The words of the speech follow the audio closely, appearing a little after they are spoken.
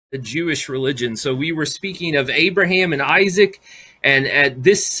the Jewish religion. So we were speaking of Abraham and Isaac, and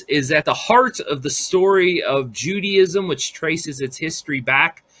this is at the heart of the story of Judaism, which traces its history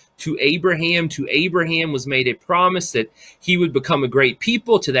back to Abraham. To Abraham was made a promise that he would become a great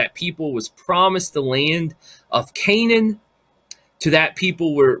people. To that people was promised the land of Canaan. To that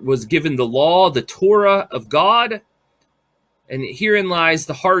people was given the law, the Torah of God. And herein lies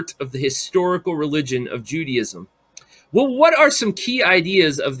the heart of the historical religion of Judaism. Well, what are some key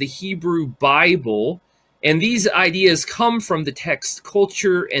ideas of the Hebrew Bible? And these ideas come from the text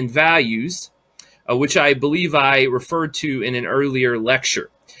Culture and Values, which I believe I referred to in an earlier lecture.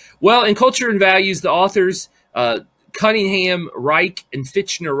 Well, in Culture and Values, the authors Cunningham, Reich, and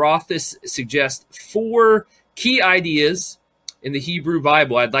Fitchner-Rothfuss suggest 4 key ideas in the Hebrew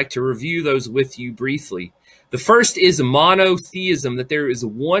Bible. I'd like to review those with you briefly. The first is monotheism, that there is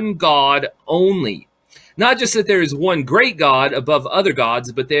one God only. Not just that there is one great God above other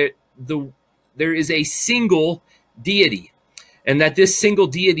gods, but there is a single deity, and that this single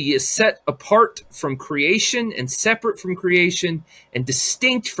deity is set apart from creation and separate from creation and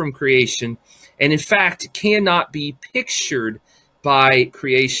distinct from creation, and in fact cannot be pictured by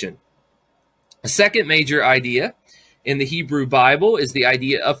creation. A second major idea in the Hebrew Bible is the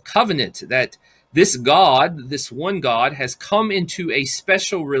idea of covenant, that this God, this one God, has come into a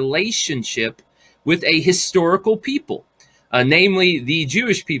special relationship with a historical people, namely the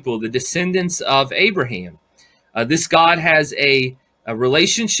Jewish people, the descendants of Abraham. This God has a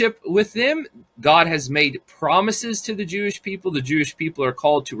relationship with them. God has made promises to the Jewish people. The Jewish people are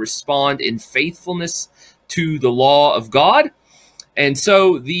called to respond in faithfulness to the law of God. And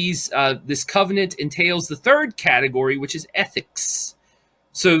so this covenant entails the third category, which is ethics.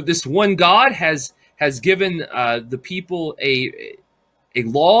 So this one God has given the people a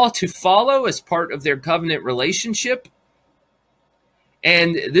law to follow as part of their covenant relationship.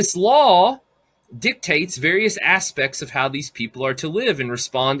 And this law dictates various aspects of how these people are to live and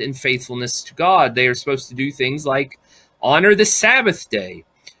respond in faithfulness to God. They are supposed to do things like honor the Sabbath day,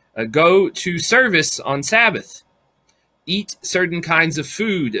 go to service on Sabbath, eat certain kinds of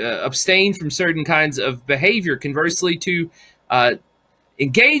food, abstain from certain kinds of behavior. Conversely, to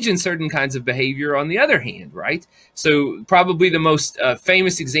engage in certain kinds of behavior on the other hand, right? So probably the most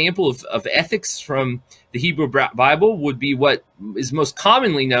famous example of ethics from the Hebrew Bible would be what is most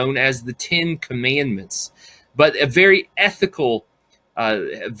commonly known as the 10 Commandments, but a very ethical,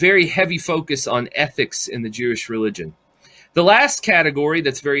 very heavy focus on ethics in the Jewish religion. The last category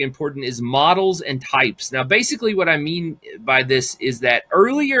that's very important is models and types. Now, basically what I mean by this is that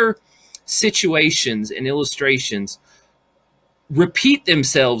earlier situations and illustrations repeat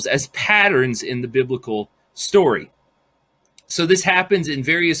themselves as patterns in the biblical story. So this happens in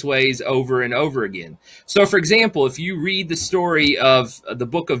various ways over and over again. So, for example, if you read the story of the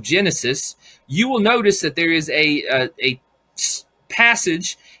book of Genesis, you will notice that there is a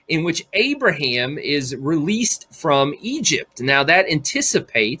passage in which Abraham is released from Egypt. Now, that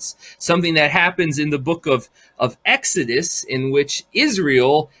anticipates something that happens in the book of Exodus, in which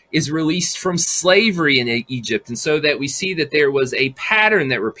Israel is released from slavery in Egypt. And so that we see that there was a pattern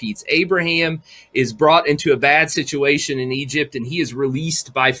that repeats. Abraham is brought into a bad situation in Egypt, and he is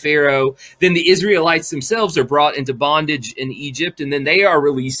released by Pharaoh. Then the Israelites themselves are brought into bondage in Egypt, and then they are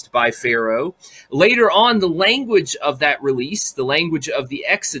released by Pharaoh. Later on, the language of that release, the language of the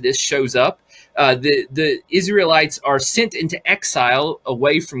Exodus, shows up. The Israelites are sent into exile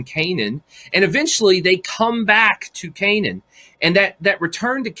away from Canaan, and eventually they come back to Canaan. And that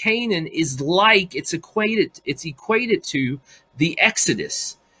return to Canaan is like it's equated to the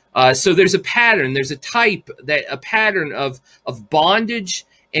Exodus. So there's a pattern, there's a pattern of bondage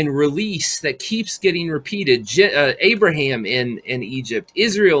and release that keeps getting repeated. Abraham in Egypt,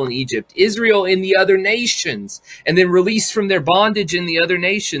 Israel in Egypt, Israel in the other nations, and then released from their bondage in the other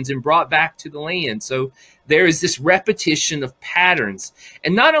nations and brought back to the land. So there is this repetition of patterns.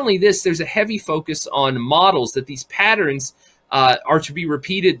 And not only this, there's a heavy focus on models, that these patterns are to be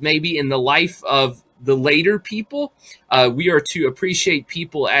repeated maybe in the life of the later people. We are to appreciate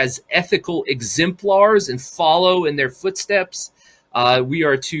people as ethical exemplars and follow in their footsteps. We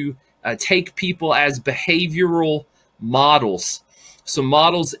are to take people as behavioral models. So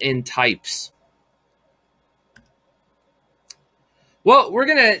models and types. Well, we're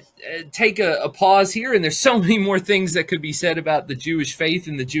going to take a pause here, and there's so many more things that could be said about the Jewish faith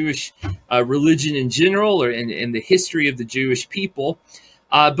and the Jewish religion in general, or in the history of the Jewish people.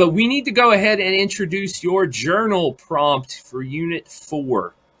 But we need to go ahead and introduce your journal prompt for Unit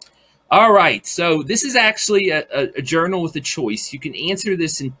 4. All right, so this is actually a journal with a choice. You can answer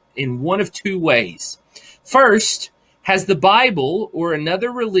this in one of 2 ways. First, Has the Bible or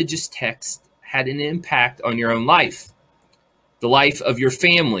another religious text had an impact on your own life, the life of your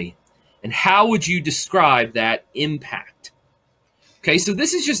family? And how would you describe that impact? Okay, so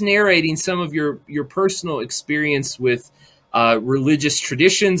this is just narrating some of your personal experience with religious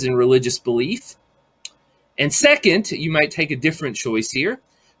traditions and religious belief. And second, you might take a different choice here.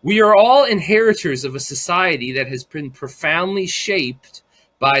 We are all inheritors of a society that has been profoundly shaped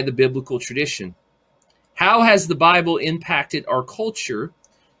by the biblical tradition. How has the Bible impacted our culture?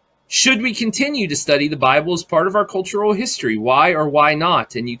 Should we continue to study the Bible as part of our cultural history? Why or why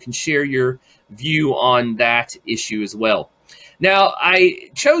not? And you can share your view on that issue as well. Now,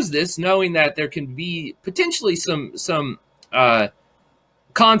 I chose this knowing that there can be potentially some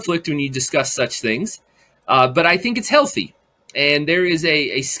conflict when you discuss such things, but I think it's healthy. And there is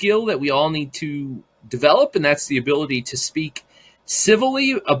a skill that we all need to develop, and that's the ability to speak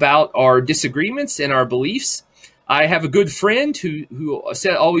civilly about our disagreements and our beliefs. I have a good friend who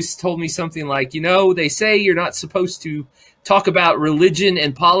always told me something like, they say you're not supposed to talk about religion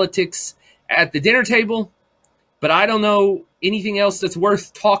and politics at the dinner table, but I don't know anything else that's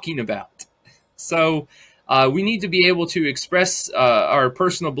worth talking about. So we need to be able to express our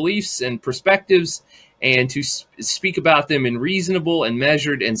personal beliefs and perspectives and to speak about them in reasonable and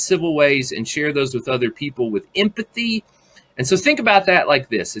measured and civil ways and share those with other people with empathy. And so think about that like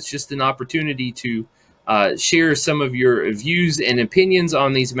this. It's just an opportunity to share some of your views and opinions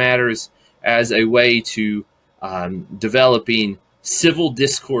on these matters as a way to developing civil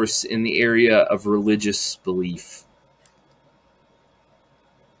discourse in the area of religious belief.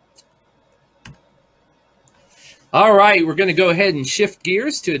 All right, we're going to go ahead and shift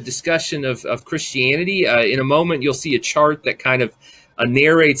gears to a discussion of Christianity. In a moment, you'll see a chart that kind of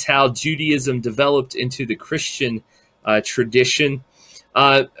narrates how Judaism developed into the Christian tradition.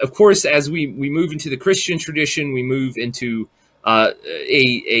 Of course, as we move into the Christian tradition, we move into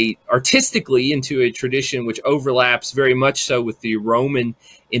artistically into a tradition which overlaps very much so with the Roman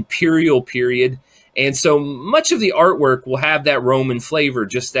imperial period. And so much of the artwork will have that Roman flavor,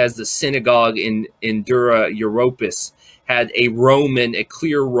 just as the synagogue in Dura Europos had a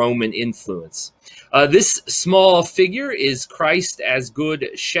clear Roman influence. This small figure is Christ as Good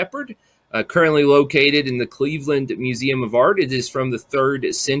Shepherd, currently located in the Cleveland Museum of Art. It is from the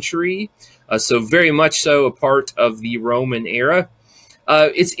 3rd century, so very much so a part of the Roman era.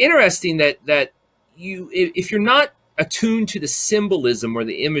 It's interesting that if you're not attuned to the symbolism or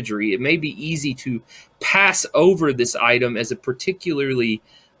the imagery, it may be easy to pass over this item as a particularly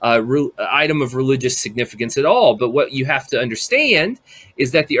item of religious significance at all. But what you have to understand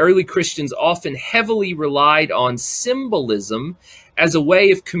is that the early Christians often heavily relied on symbolism as a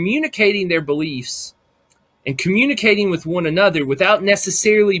way of communicating their beliefs and communicating with one another without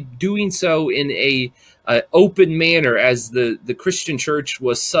necessarily doing so in a open manner, as the Christian church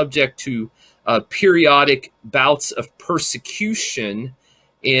was subject to periodic bouts of persecution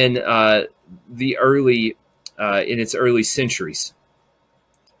in its early centuries.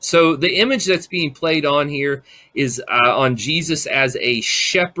 So the image that's being played on here is on Jesus as a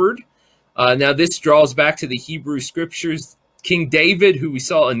shepherd. Now this draws back to the Hebrew scriptures. King David, who we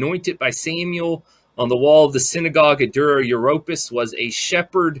saw anointed by Samuel on the wall of the synagogue at Dura Europos, was a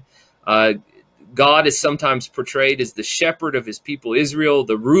shepherd. God is sometimes portrayed as the shepherd of his people Israel.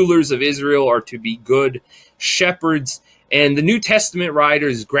 The rulers of Israel are to be good shepherds. And the New Testament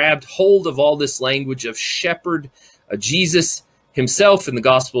writers grabbed hold of all this language of shepherd. Jesus himself in the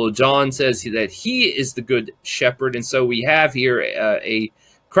Gospel of John says that he is the good shepherd. And so we have here a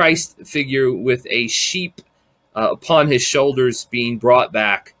Christ figure with a sheep upon his shoulders being brought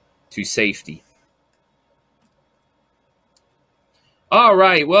back to safety. All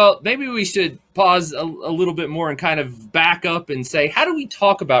right, well, maybe we should pause a little bit more and kind of back up and say, how do we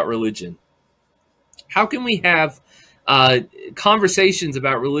talk about religion? How can we have conversations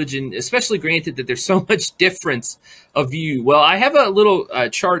about religion, especially granted that there's so much difference of view? Well, I have a little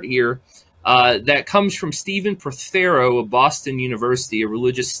chart here that comes from Stephen Prothero of Boston University, a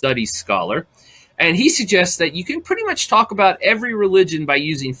religious studies scholar. And he suggests that you can pretty much talk about every religion by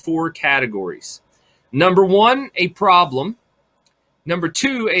using 4 categories. Number 1, a problem. Number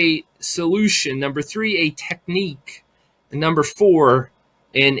 2, a solution. Number 3, a technique. And number 4,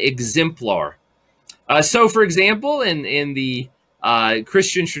 an exemplar. So, for example, in the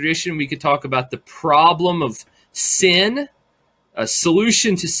Christian tradition, we could talk about the problem of sin. A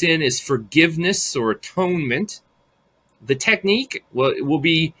solution to sin is forgiveness or atonement. The technique will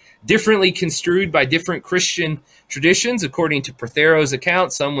be differently construed by different Christian traditions. According to Prothero's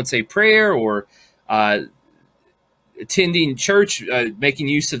account, some would say prayer or attending church, making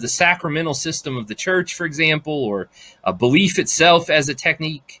use of the sacramental system of the church, for example, or belief itself as a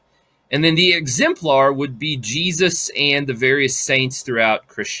technique. And then the exemplar would be Jesus and the various saints throughout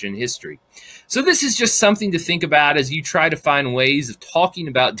Christian history. So this is just something to think about as you try to find ways of talking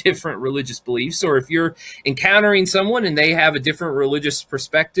about different religious beliefs, or if you're encountering someone and they have a different religious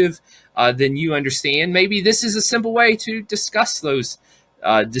perspective than you understand, maybe this is a simple way to discuss those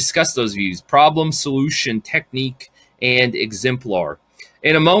views: problem, solution, technique, and exemplar.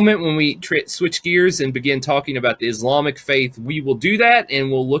 In a moment, when we switch gears and begin talking about the Islamic faith, we will do that,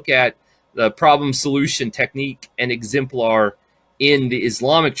 and we'll look at the problem, solution, technique, and exemplar in the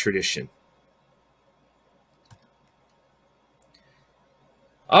Islamic tradition.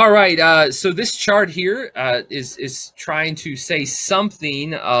 All right, so this chart here is trying to say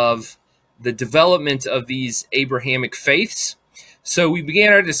something of the development of these Abrahamic faiths. So we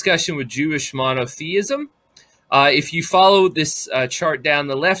began our discussion with Jewish monotheism. If you follow this chart down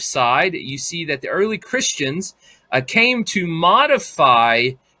the left side, you see that the early Christians came to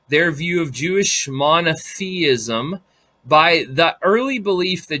modify their view of Jewish monotheism by the early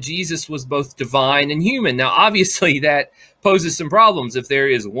belief that Jesus was both divine and human. Now, obviously, that poses some problems. If there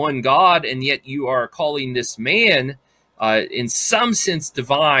is one God and yet you are calling this man in some sense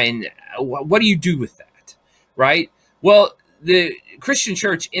divine, what do you do with that, right? Well, the Christian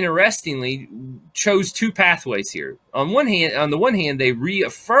church, interestingly, chose two pathways here. On the one hand, they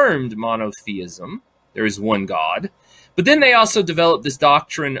reaffirmed monotheism. There is one God. But then they also developed this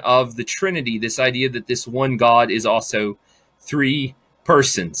doctrine of the Trinity, this idea that this one God is also three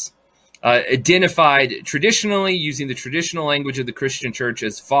persons, identified traditionally using the traditional language of the Christian church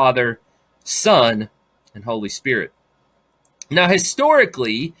as Father, Son, and Holy Spirit. Now,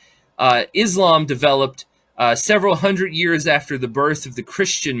 historically, Islam developed several hundred years after the birth of the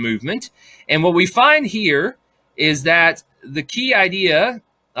Christian movement. And what we find here is that the key idea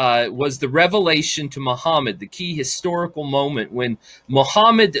was the revelation to Muhammad, the key historical moment when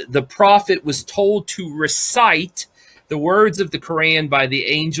Muhammad, the prophet, was told to recite the words of the Quran by the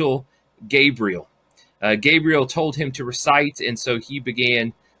angel Gabriel. Gabriel told him to recite, and so he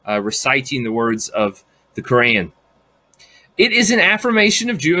began reciting the words of the Quran. It is an affirmation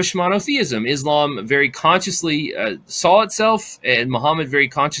of Jewish monotheism. Islam very consciously saw itself, and Muhammad very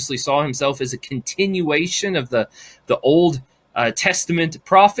consciously saw himself as a continuation of the Old Testament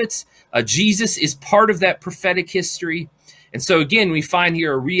prophets. Jesus is part of that prophetic history. And so again, we find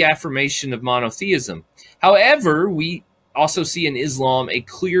here a reaffirmation of monotheism. However, we also see in Islam a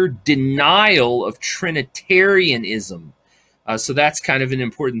clear denial of Trinitarianism. So that's kind of an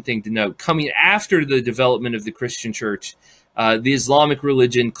important thing to note. Coming after the development of the Christian church, the Islamic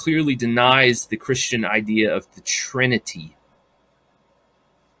religion clearly denies the Christian idea of the Trinity.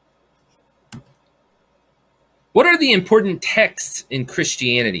 What are the important texts in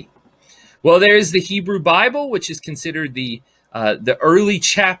Christianity? Well, there's the Hebrew Bible, which is considered the early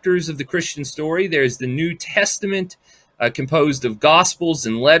chapters of the Christian story. There's the New Testament, composed of Gospels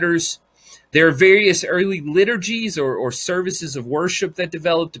and letters. There are various early liturgies or services of worship that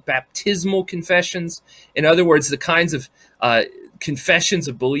developed, baptismal confessions. In other words, the kinds of confessions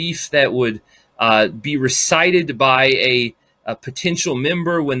of belief that would be recited by a potential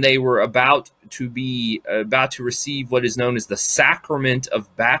member when they were about to receive what is known as the sacrament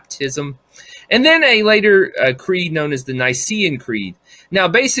of baptism. And then a later creed known as the Nicene Creed. Now,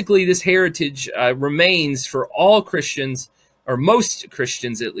 basically, this heritage remains for all Christians, or most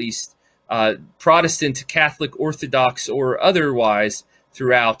Christians at least, Protestant, Catholic, Orthodox, or otherwise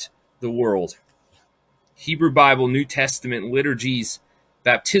throughout the world. Hebrew Bible, New Testament, liturgies,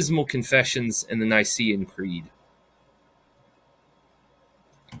 baptismal confessions, and the Nicene Creed.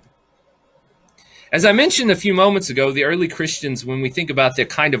 As I mentioned a few moments ago, the early Christians, when we think about the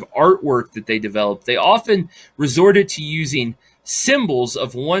kind of artwork that they developed, they often resorted to using symbols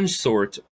of one sort